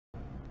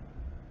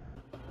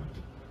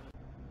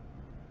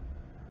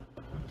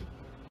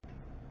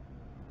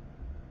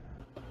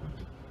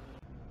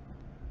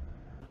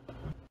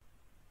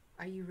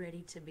Are you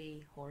ready to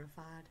be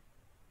horrified?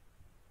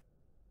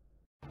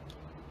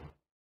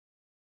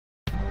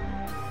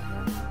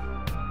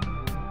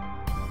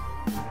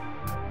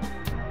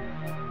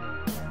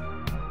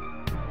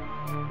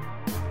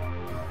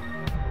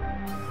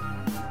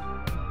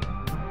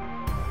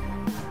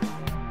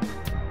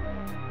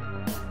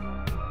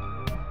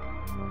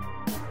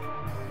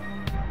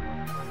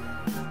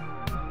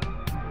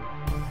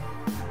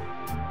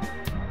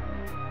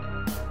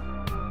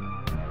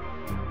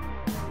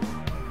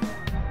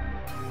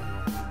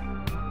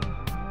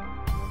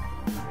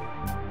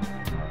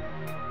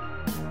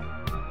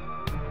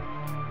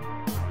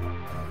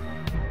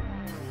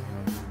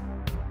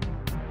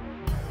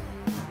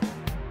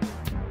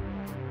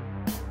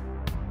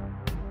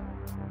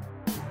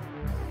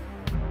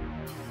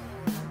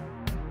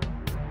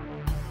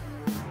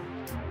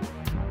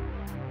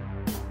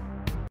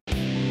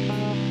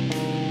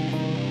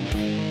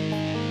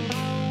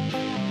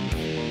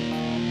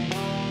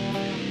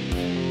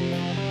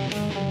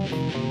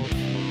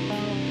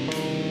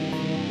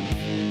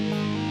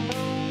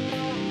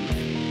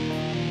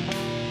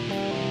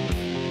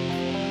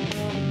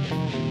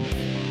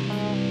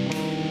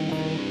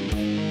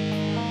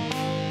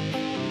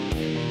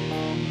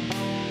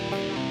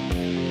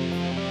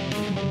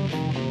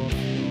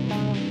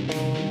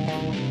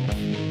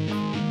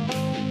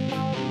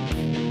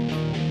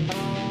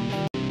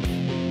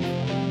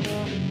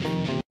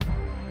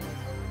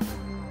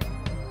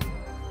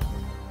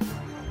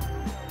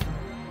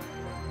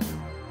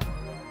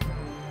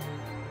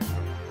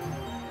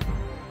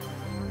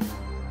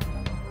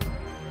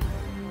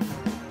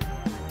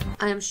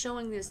 I am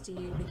showing this to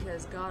you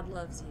because God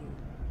loves you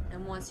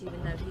and wants you to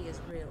know He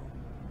is real.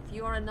 If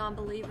you are a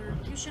non-believer,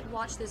 you should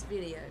watch this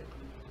video.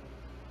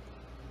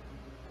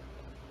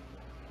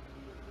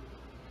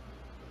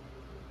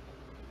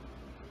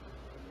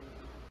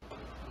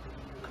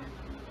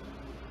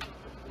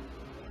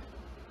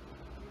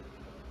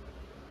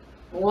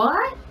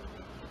 What?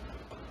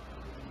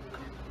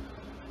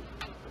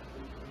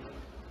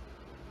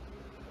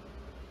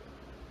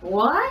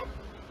 What?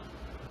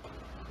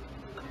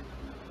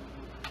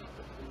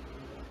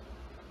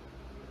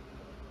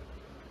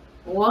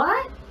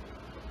 What?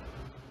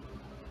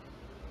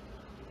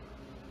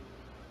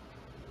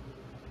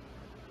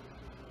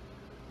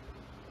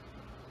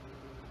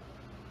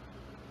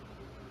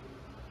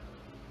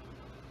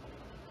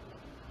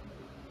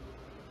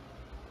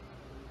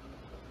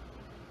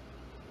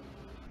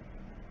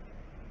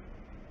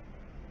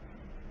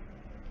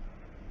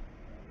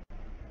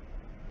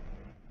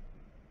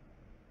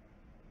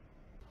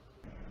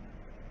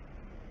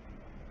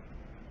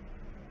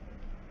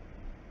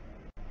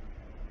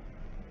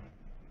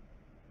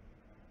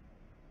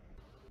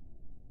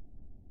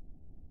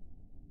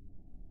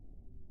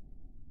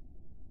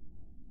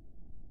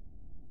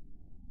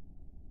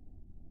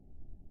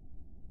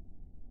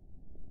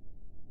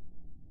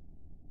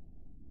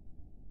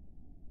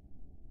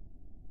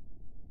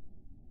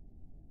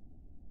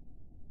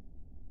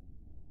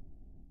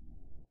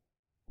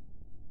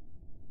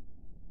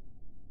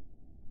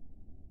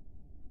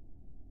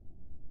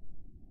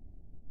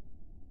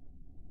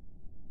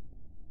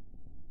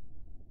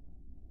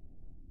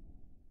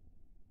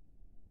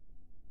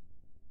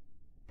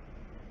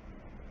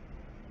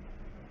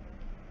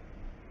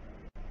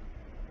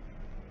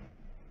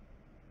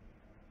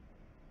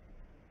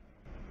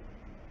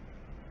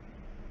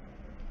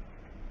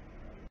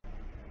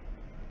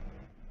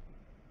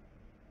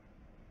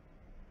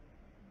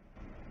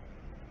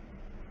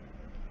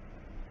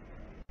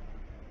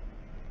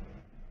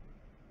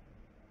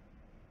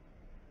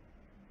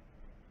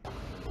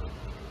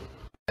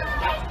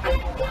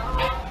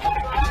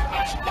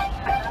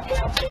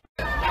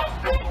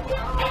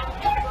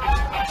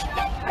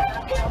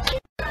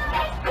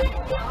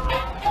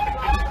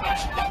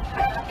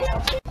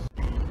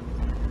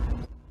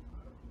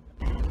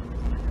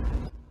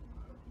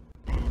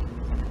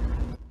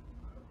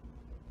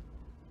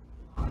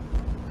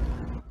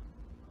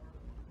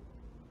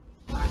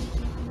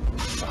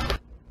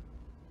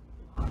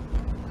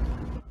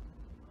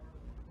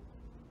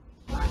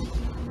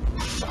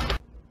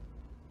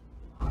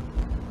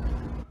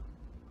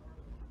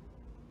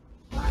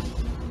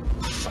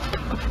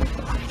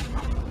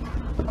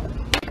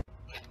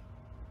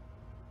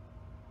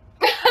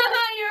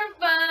 You're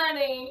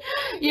funny.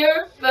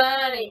 You're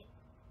funny.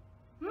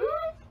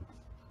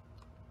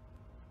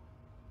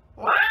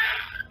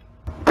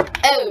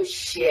 Oh,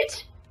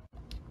 shit.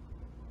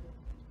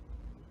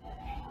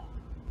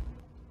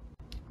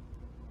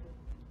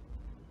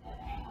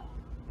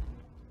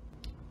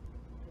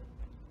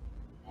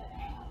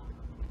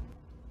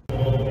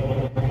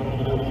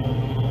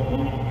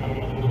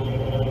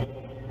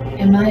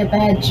 Am I a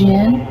bad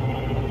Jinn?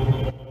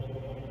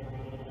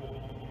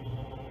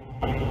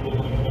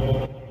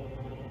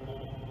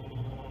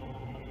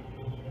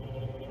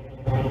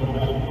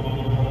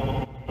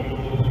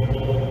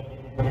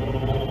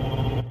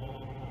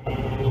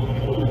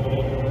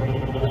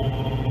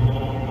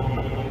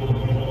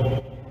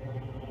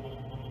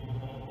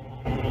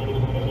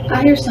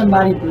 I hear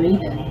somebody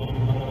breathing.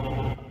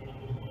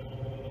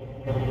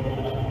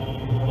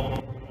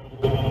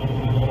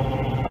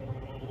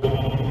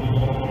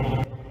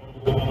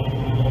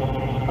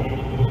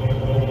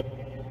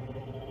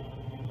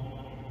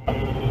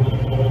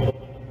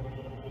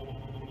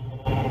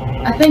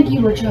 think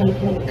you were trying to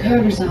pull the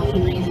covers off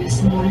of me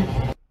this morning.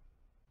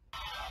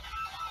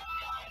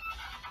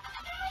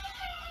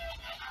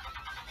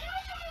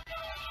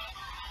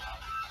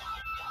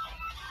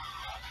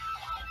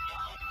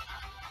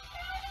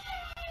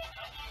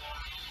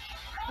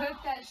 Put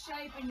that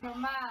shape in your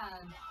mind.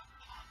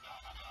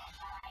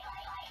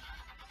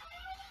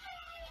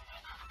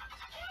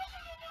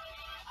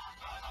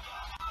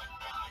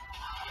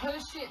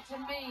 Push it to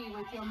me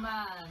with your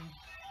mind.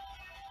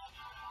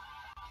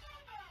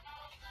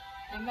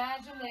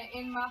 Imagine that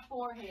in my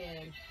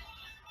forehead.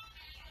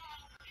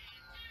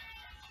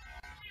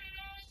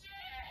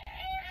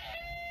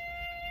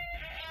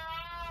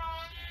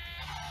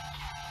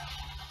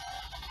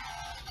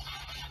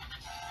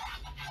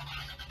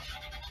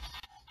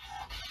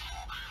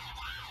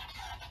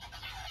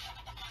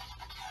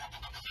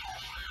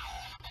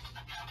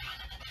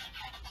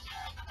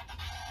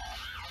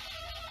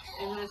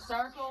 Is it a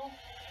circle?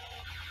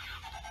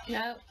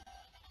 No.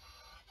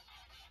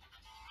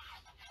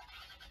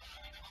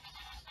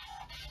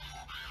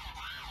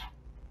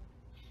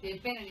 The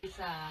infinity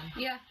sign.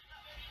 Yeah.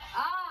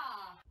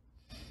 Ah!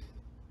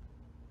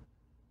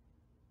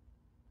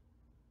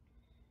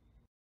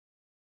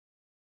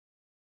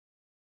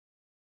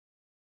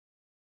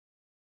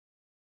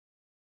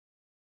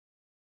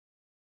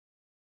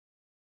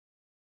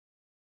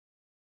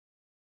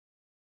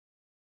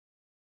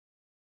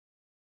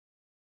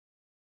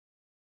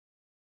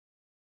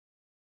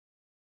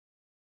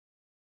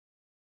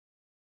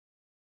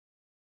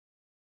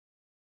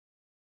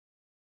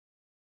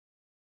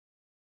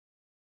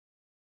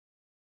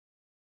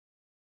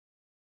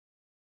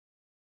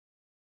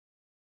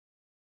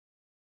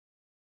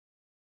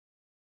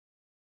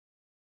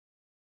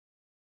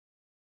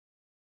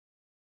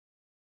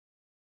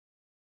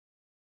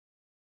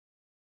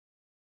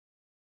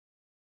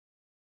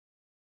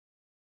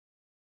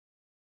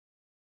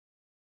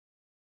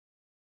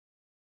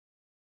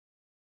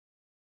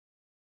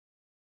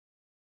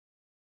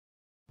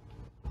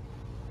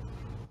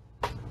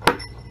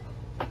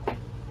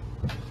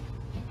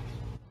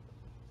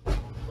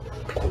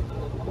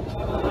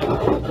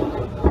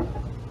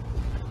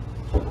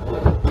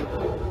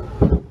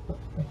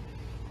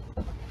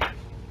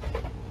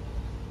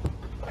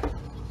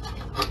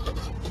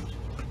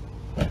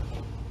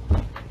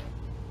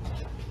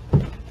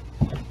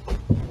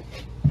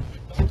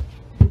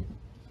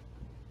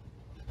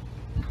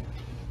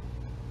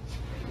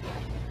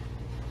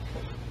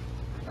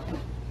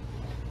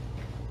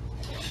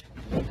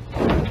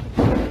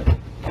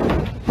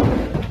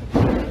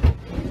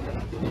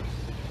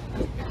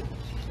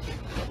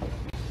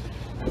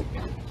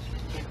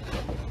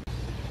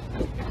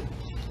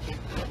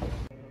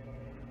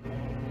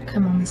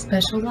 Come on, the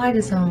special light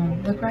is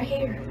on. Look right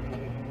here.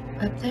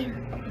 Up there.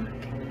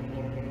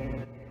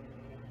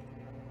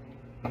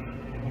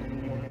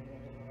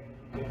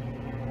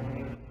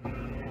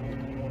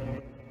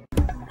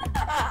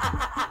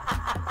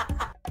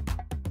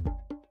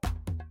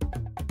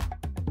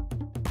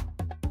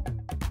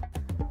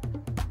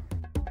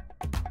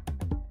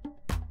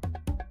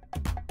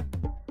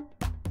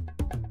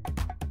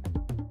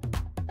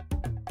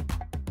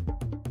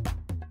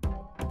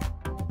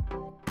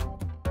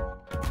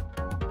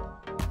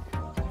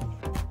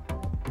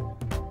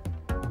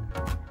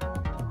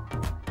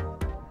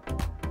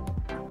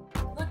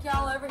 Look,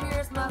 y'all, over here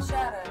is my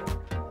shadow.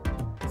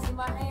 See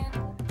my hand?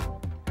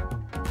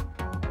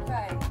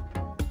 Okay.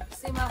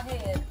 See my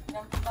head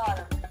down at the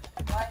bottom,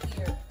 right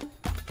here.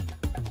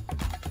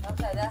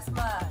 Okay, that's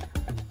mine.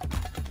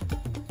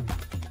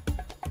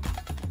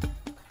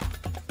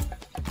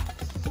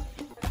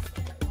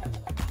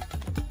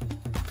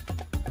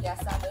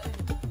 Yes, I do.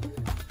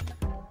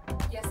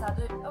 Yes, I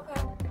do.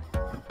 Okay.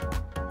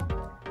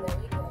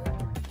 There you go.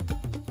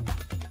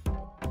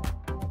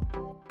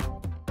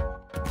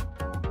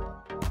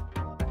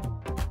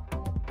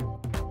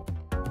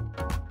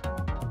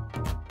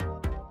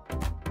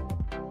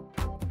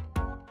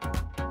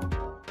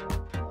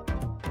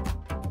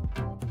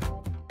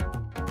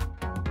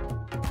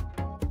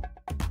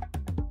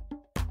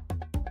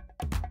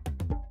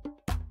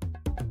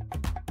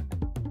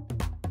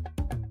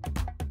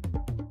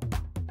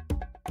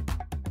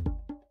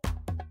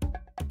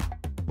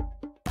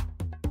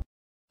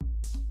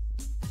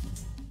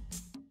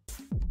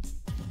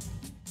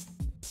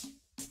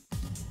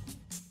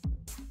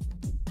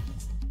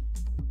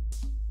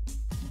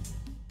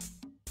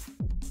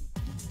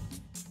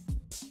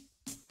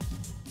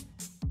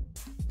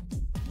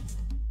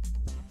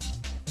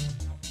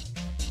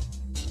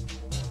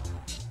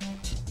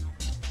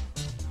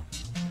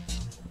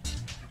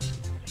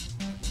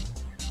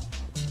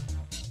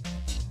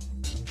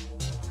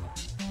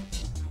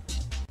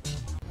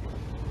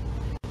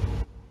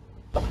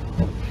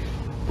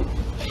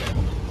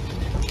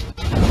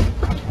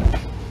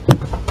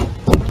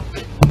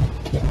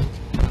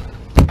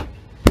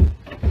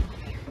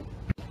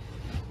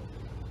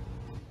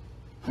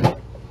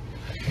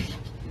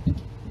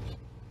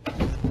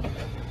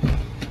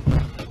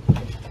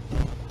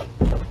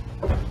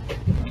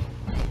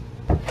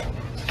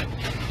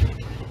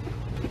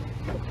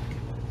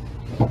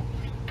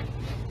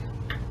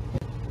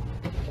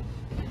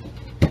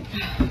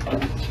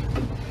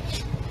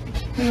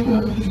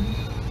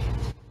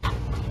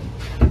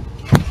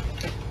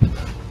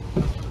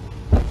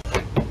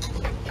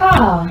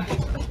 Ah.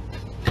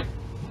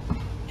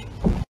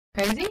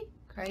 Crazy?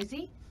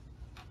 Crazy?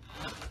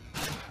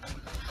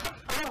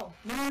 Oh,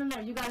 no,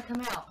 you gotta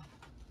come out.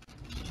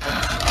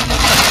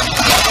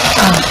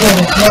 Ah, what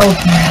a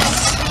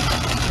coldness.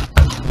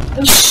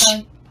 Oops,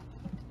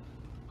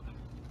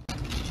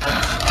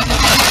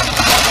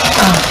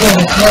 ah, what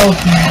a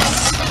coldness.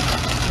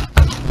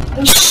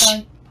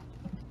 Oops,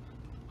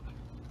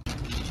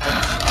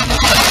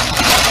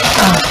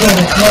 ah, what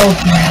a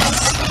coldness.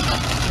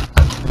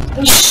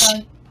 Oops,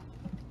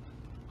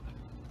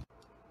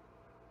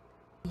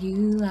 you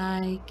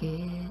like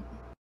it.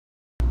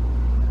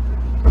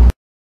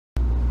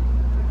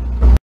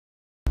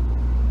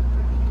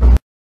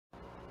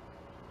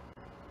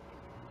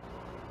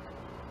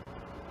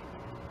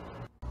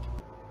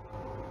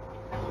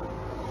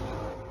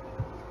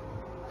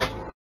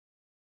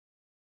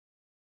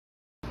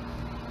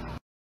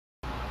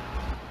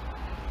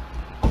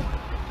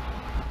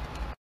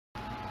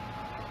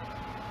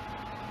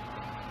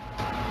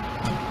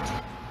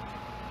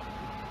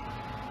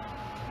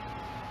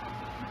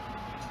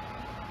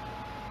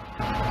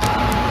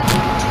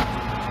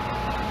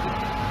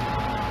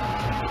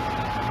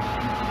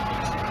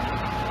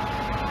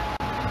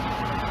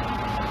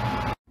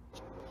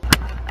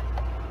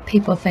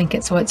 People think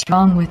it's what's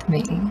wrong with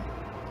me.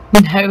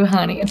 No,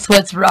 honey, it's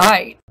what's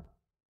right.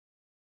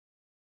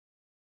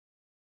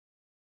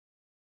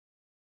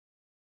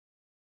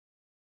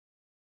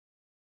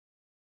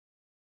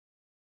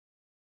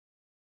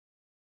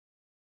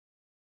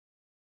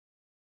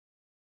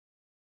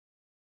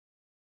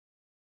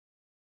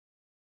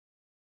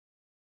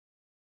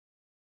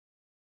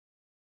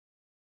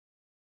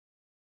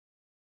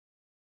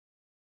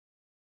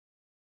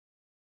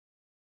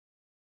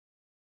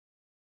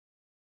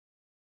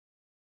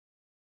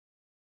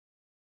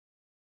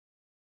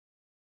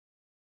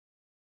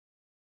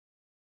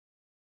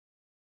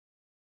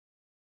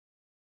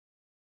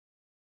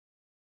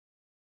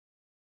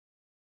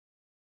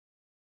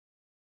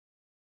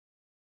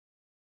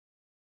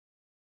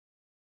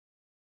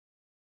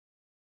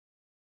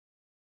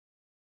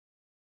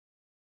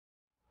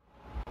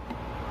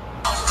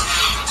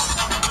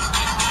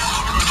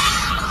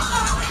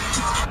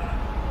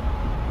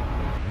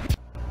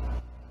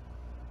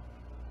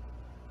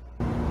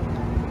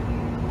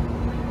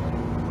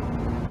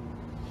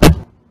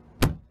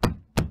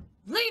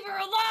 Leave her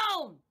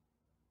alone!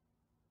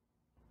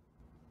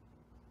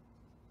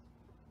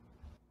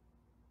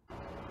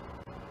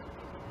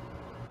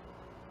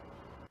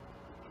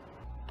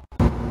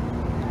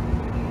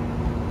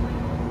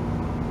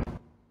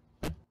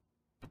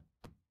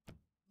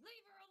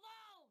 Leave her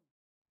alone!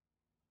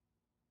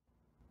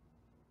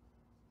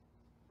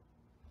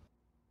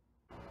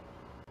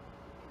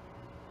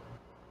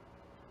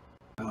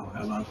 Oh,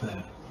 how about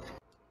that?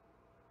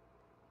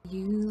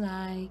 You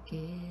like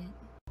it.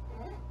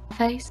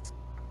 Face.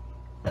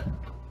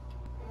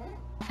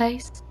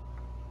 Face.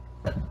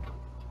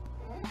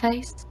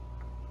 Face.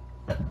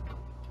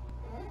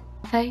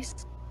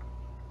 Face.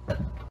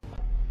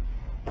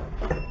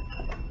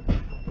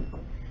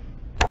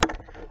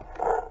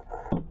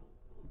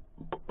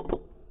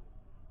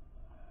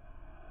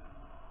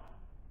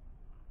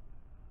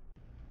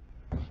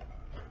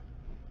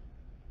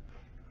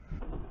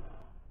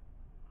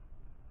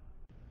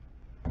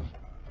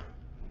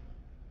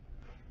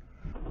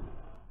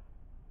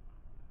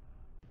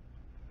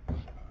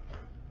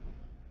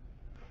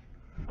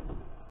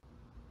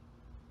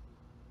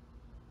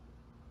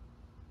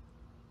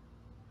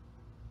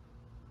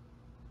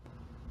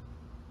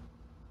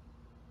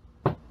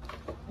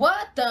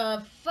 What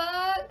the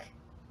fuck?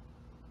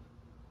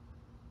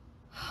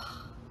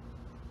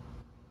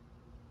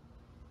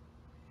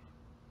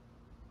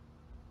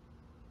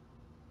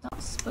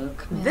 Don't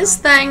spook me. This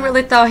thing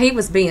really thought he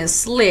was being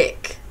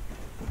slick.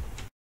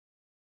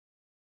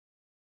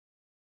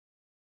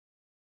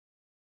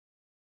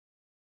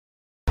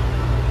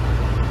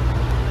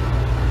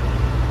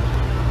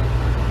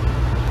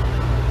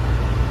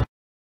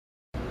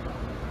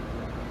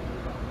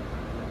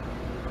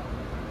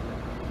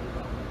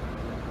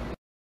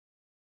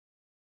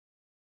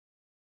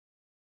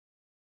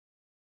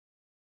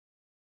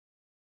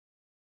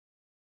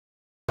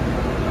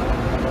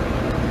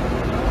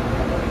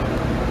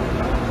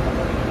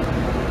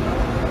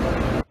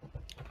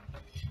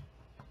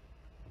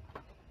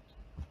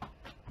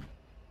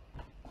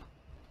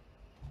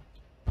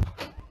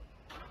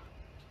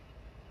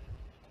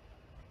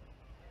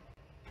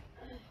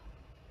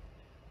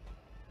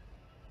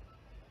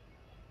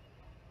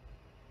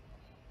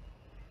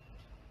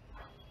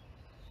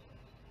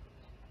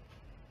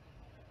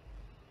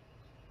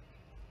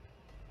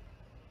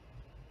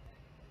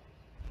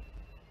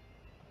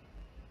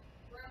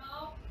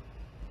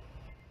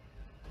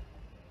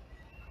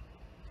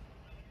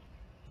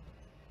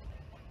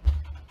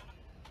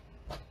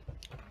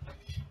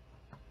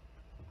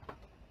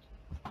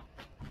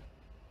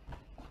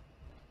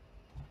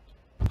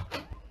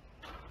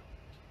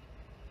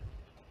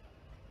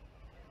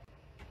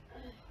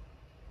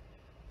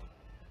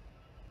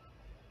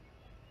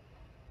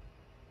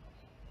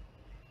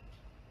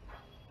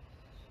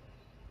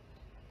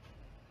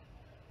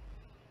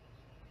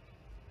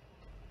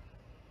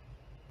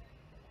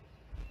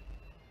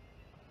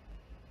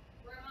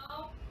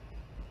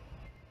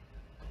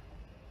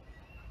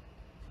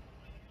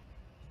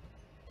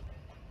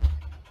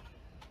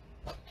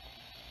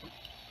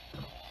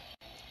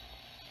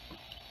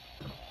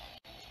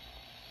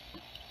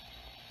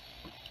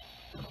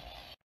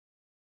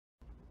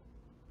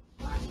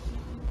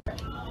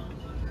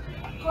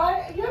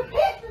 But you're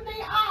pissing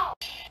me off.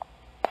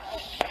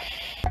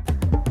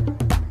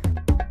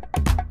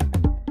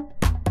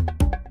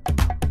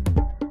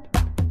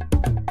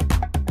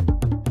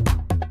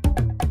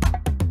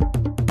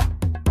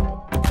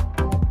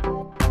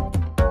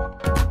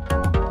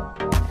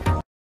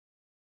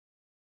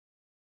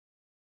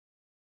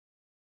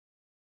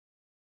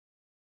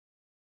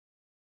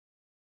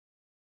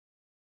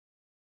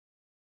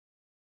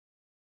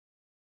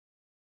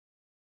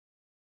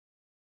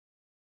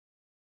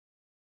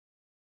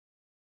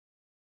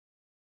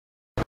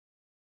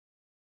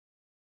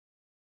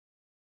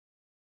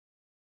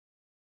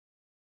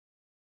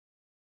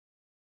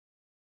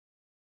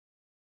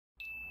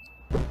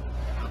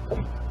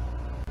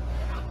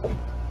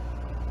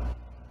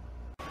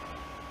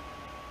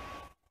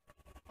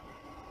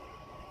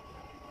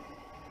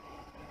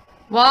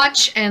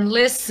 Watch and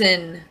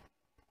listen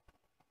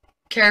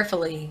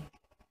carefully.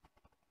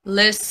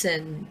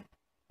 Listen.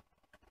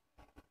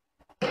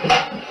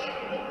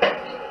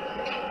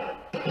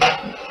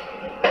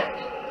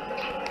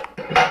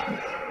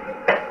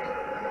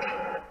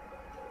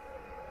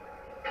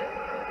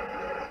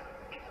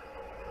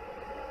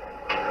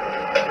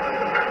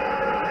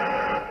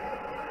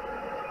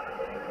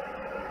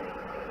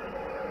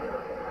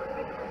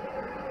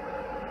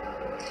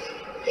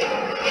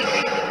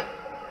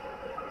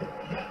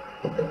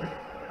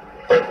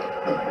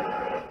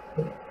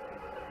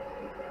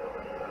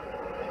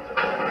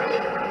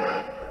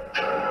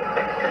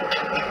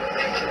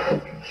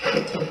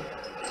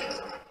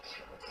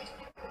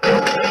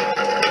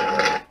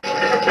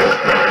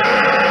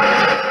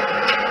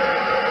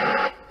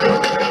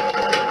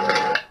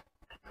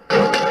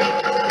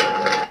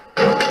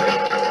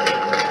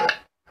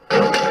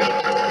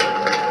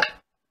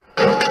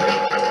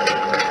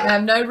 I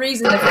have no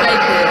reason to fake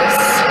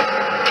this.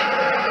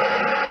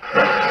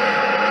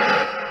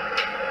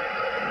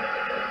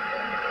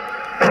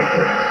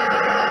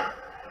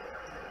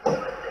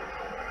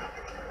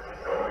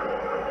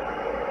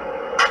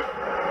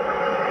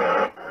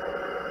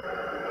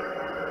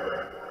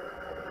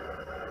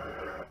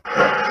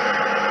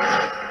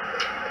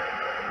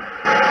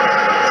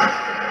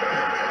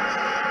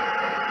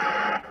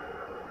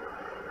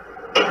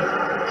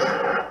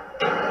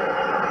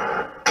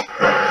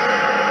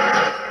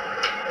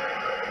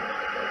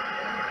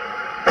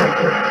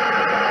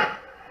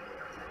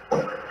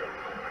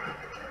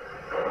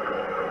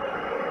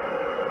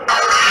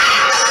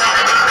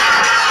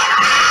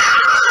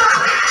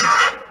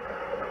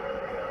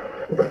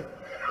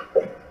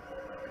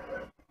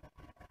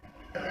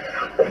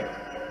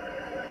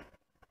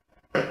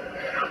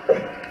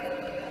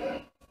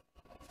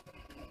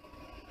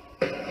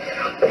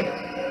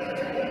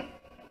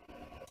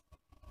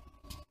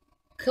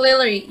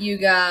 Clearly, you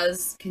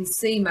guys can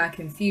see my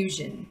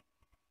confusion.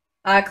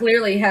 I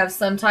clearly have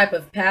some type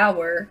of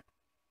power.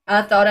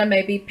 I thought I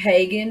may be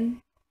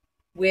pagan,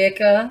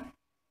 Wicca,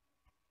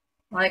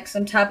 like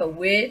some type of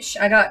witch.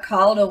 I got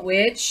called a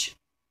witch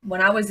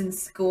when I was in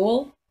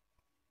school.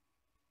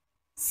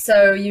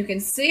 So you can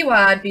see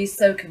why I'd be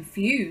so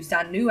confused.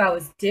 I knew I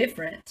was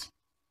different.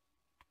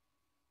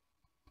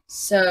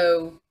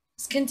 So,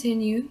 let's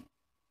continue.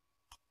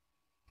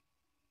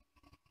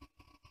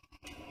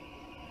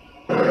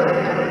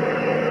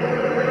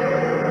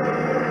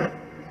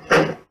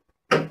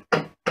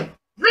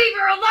 Leave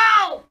her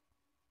alone!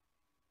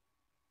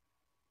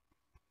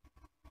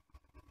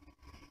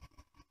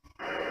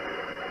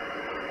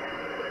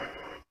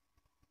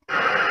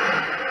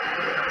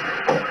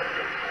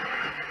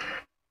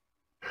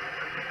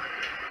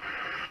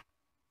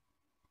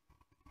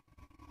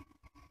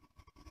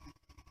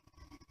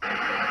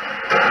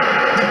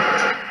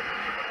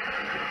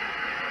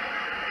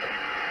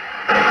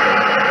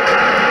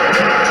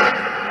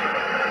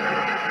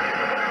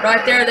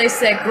 Right there, they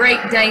said great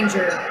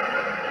danger.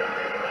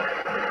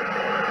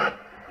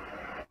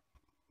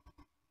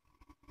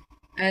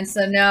 And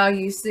so now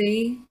you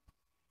see,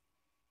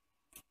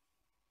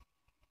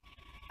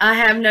 I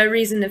have no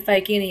reason to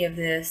fake any of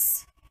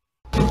this.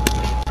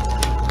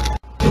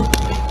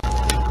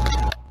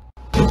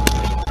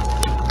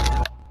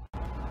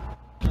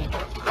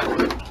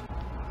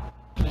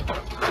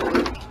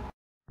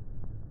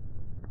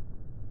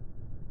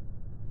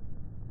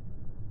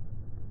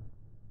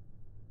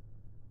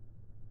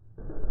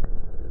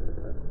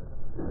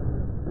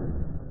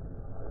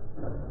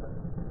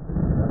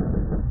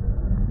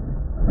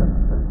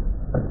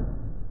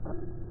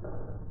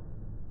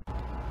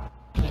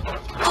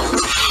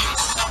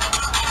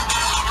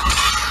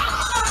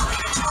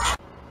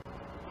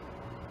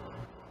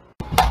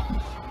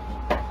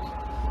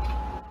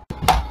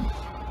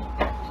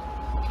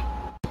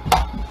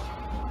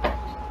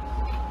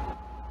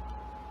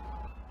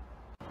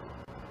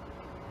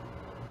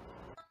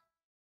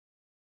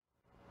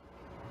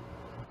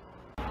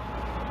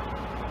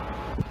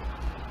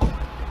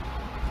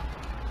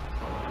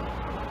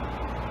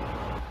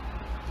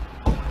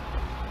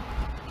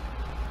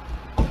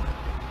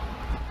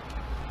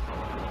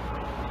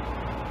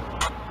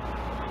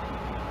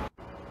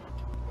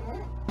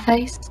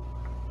 Face.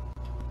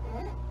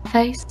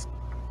 Face.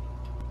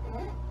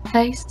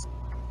 face?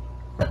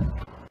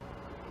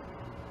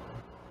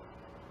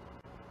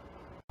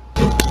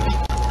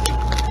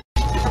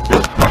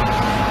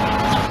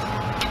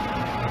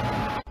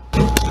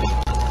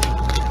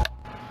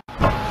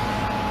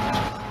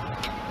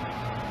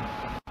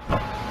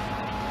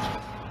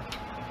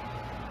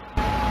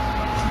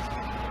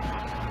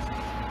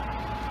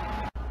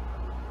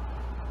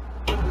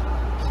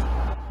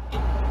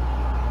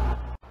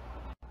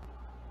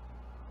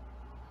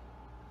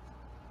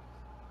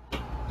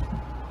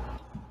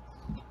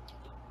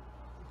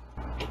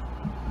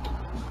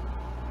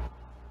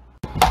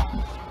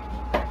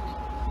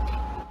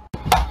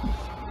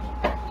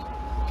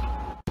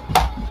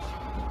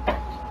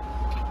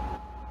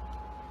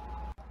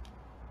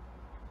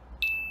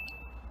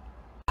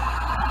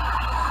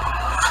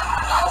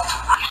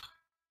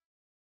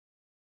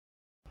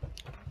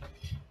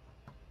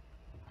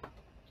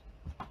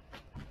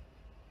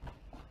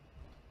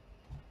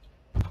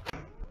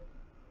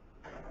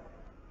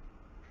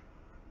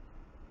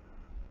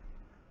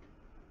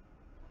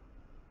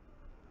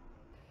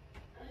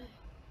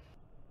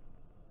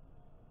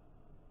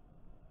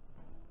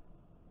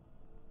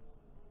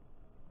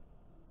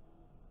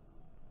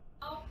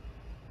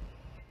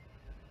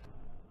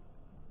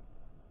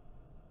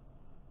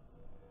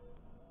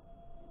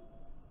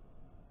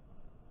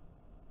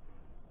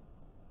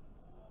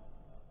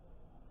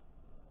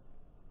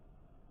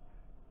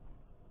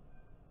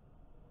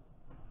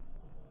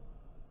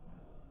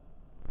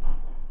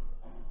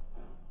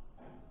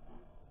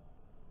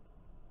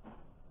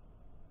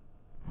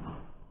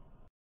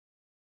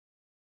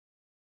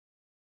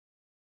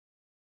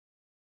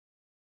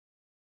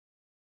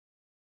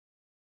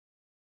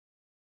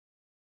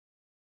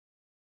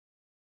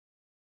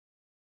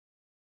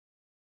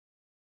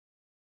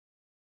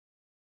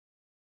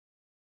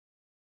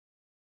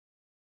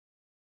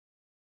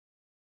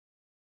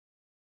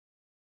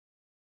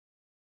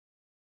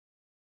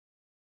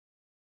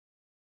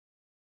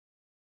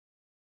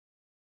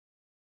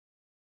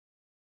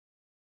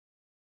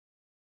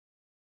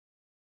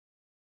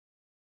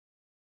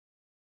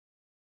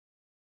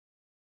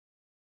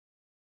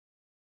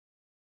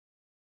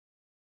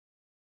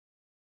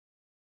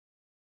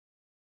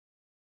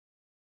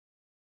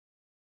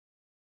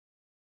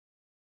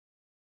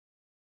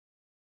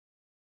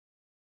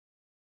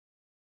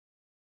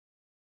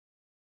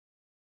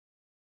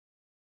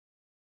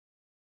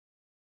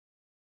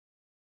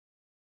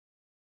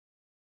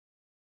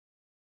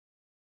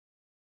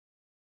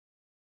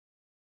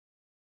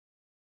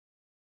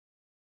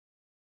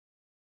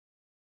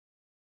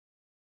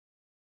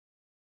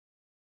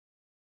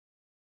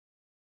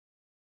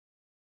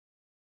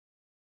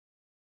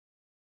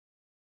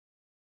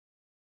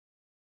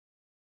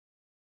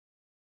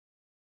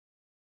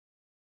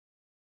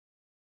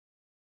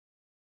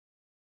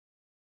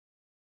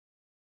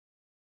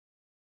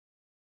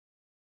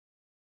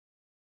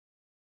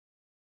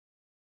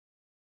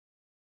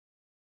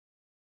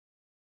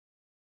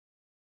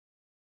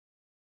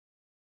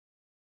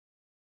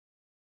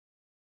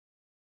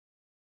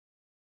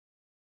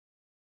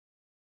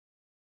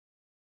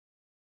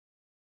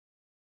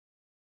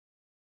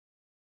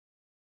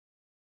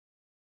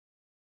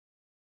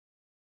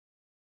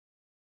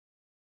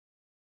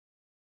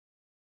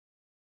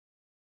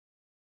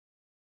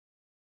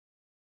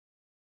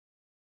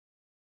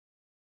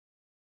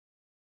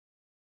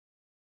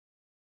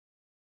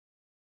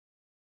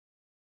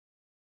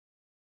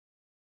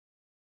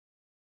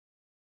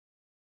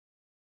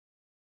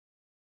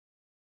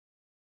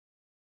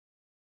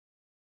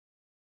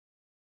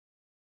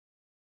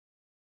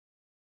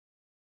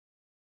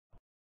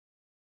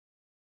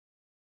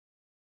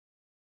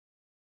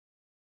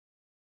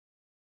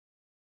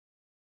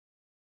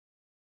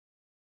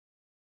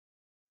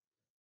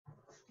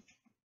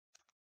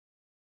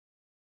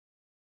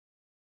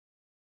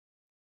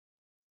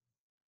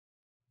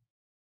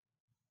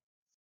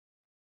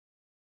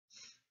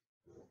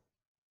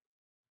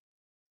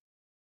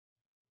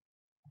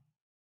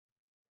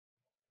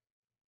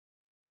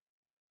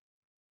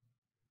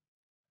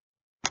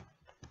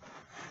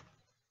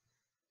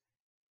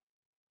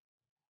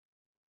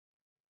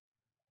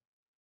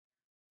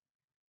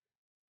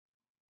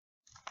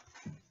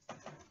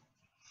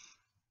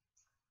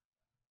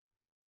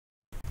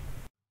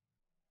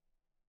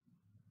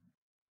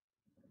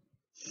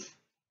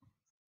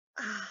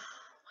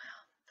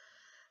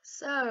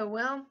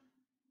 Well,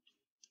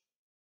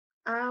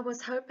 I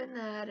was hoping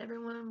that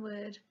everyone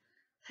would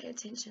pay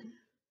attention.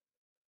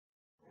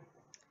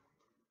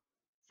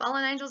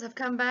 Fallen angels have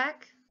come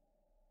back.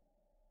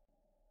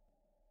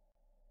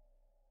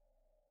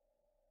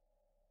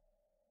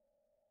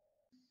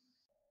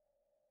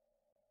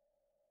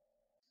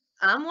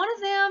 I'm one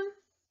of them.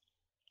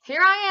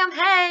 Here I am,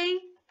 hey!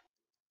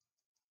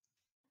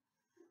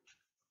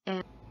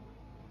 And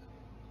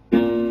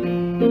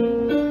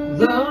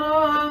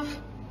Love.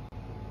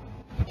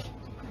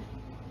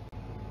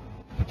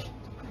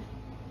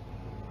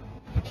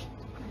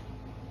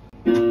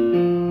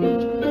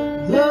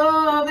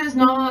 Love is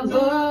not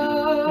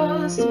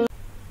lost.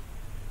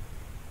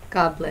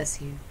 God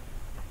bless you.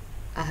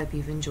 I hope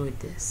you've enjoyed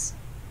this.